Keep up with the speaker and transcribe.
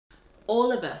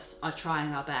All of us are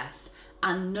trying our best,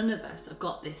 and none of us have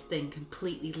got this thing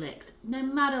completely licked, no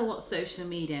matter what social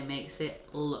media makes it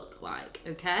look like,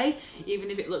 okay?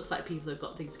 Even if it looks like people have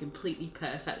got things completely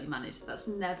perfectly managed, that's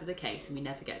never the case, and we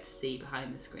never get to see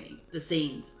behind the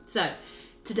scenes. So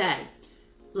today,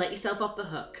 let yourself off the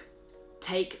hook,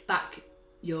 take back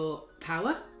your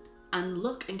power, and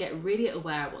look and get really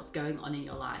aware of what's going on in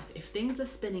your life. If things are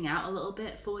spinning out a little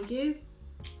bit for you,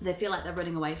 they feel like they're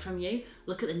running away from you,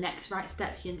 look at the next right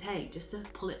step you can take just to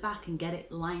pull it back and get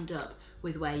it lined up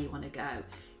with where you want to go.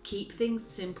 Keep things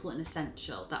simple and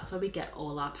essential. That's where we get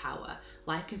all our power.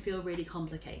 Life can feel really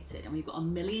complicated, and we've got a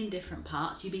million different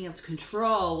parts. You being able to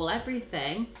control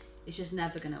everything is just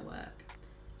never going to work.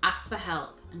 Ask for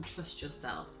help and trust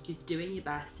yourself. You're doing your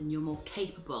best and you're more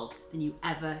capable than you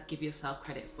ever give yourself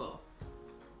credit for.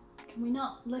 Can we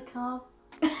not lick our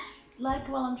leg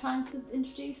while I'm trying to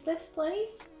introduce this, please?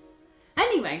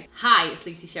 Anyway, hi, it's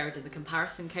Lucy Sheridan, the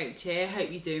comparison coach here.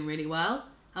 Hope you're doing really well.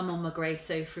 I'm on my grey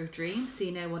sofa of dreams, so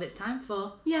you know what it's time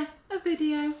for. Yeah, a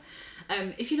video.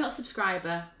 If you're not a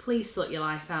subscriber, please sort your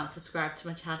life out, subscribe to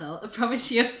my channel. I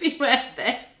promise you'll be worth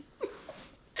it.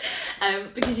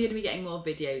 Because you're going to be getting more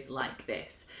videos like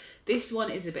this. This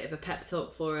one is a bit of a pep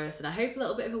talk for us, and I hope a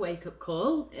little bit of a wake-up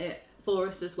call for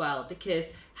us as well, because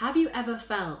have you ever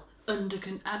felt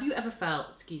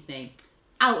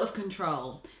out of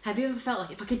control? Have you ever felt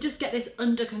like, if I could just get this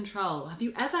under control? Have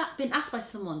you ever been asked by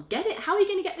someone, get it? How are you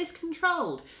going to get this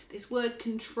controlled? This word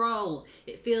control,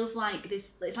 it feels like this,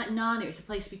 it's like Narnia, it's a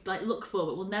place we like look for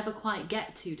but we'll never quite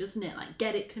get to, doesn't it? Like,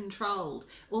 get it controlled,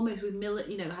 almost with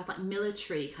it has like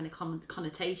military kind of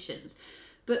connotations.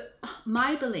 But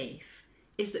my belief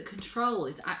is that control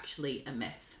is actually a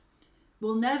myth.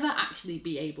 We'll never actually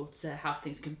be able to have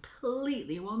things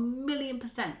completely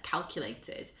 1,000,000%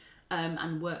 calculated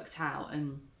and worked out,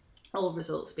 and all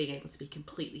results being able to be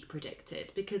completely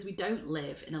predicted, because we don't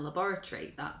live in a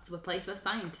laboratory. That's the place where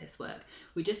scientists work.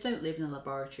 We just don't live in a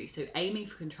laboratory. So aiming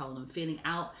for control and feeling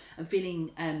out and feeling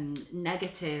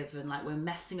negative and like we're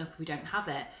messing up if we don't have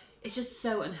it, it's just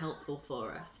so unhelpful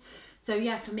for us. So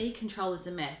yeah, for me, control is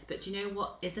a myth. But do you know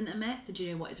what isn't a myth? And do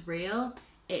you know what is real?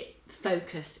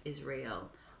 Focus is real.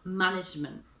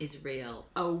 Management is real.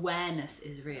 Awareness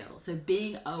is real. So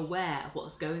being aware of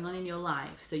what's going on in your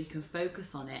life so you can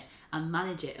focus on it and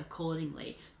manage it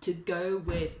accordingly, to go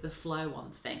with the flow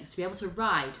on things, to be able to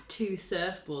ride two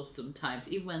surfboards sometimes,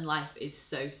 even when life is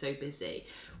so busy.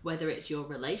 Whether it's your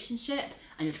relationship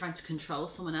and you're trying to control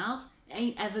someone else, it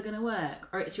ain't ever gonna work.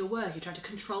 Or it's your work, you're trying to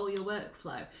control your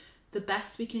workflow. The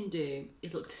best we can do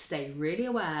is look to stay really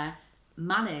aware,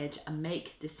 manage and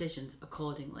make decisions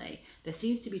accordingly. There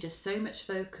seems to be just so much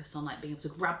focus on like being able to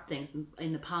grab things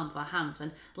in the palm of our hands,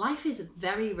 when life is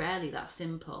very rarely that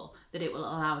simple that it will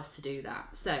allow us to do that.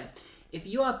 So if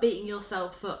you are beating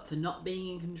yourself up for not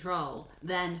being in control,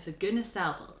 then for goodness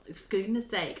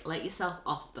sake, let yourself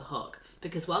off the hook,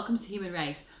 because welcome to the human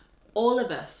race. All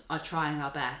of us are trying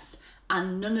our best,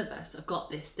 and none of us have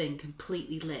got this thing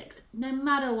completely licked, no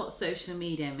matter what social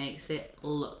media makes it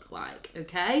look like,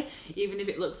 okay? Even if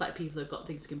it looks like people have got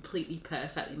things completely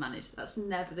perfectly managed, that's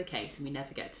never the case, and we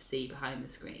never get to see behind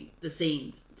the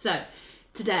scenes. So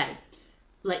today,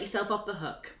 let yourself off the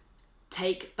hook,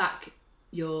 take back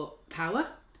your power,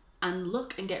 and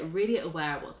look and get really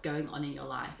aware of what's going on in your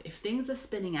life. If things are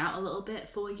spinning out a little bit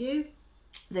for you,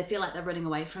 they feel like they're running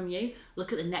away from you,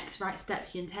 look at the next right step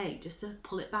you can take just to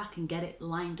pull it back and get it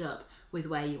lined up with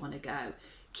where you want to go.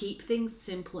 Keep things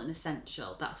simple and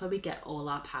essential. That's where we get all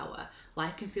our power.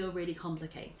 Life can feel really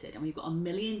complicated, and we've got a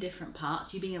million different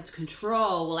parts. You being able to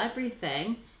control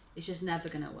everything is just never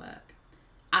going to work.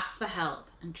 Ask for help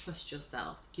and trust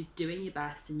yourself. You're doing your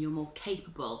best and you're more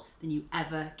capable than you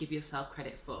ever give yourself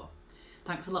credit for.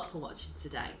 Thanks a lot for watching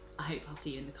today. I hope I'll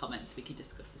see you in the comments. We can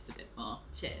discuss this a bit more.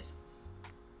 Cheers.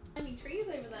 Any trees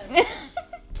over there?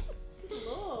 Good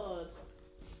Lord.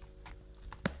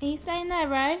 Are you staying there,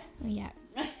 Ro? Oh, yeah.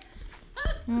 All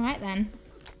right then.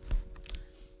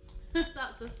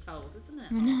 That's us told, isn't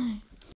it? I know.